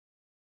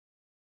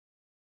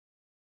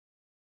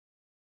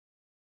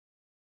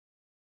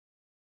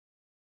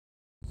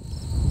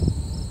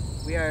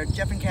We are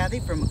Jeff and Kathy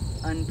from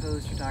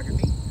UnPosed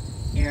Photography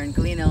here in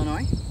Galena,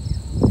 Illinois.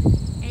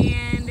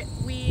 And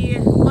we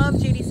love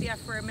JDCF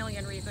for a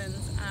million reasons.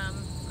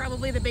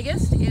 Probably the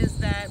biggest is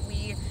that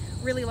we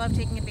really love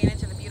taking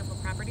advantage of the beautiful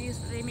properties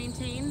that they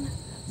maintain,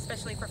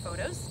 especially for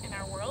photos in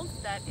our world.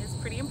 That is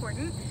pretty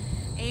important.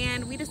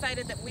 And we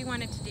decided that we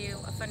wanted to do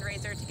a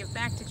fundraiser to give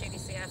back to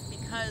JDCF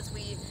because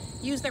we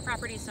use their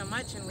properties so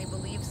much and we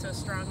believe so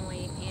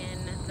strongly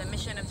in the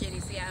mission of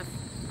JDCF.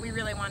 We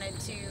really wanted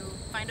to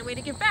find a way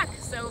to give back.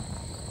 So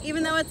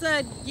even though it's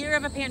a year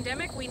of a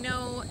pandemic, we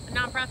know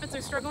nonprofits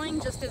are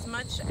struggling just as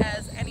much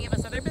as any of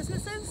us other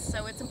businesses.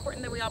 So it's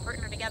important that we all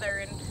partner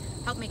together and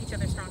help make each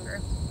other stronger.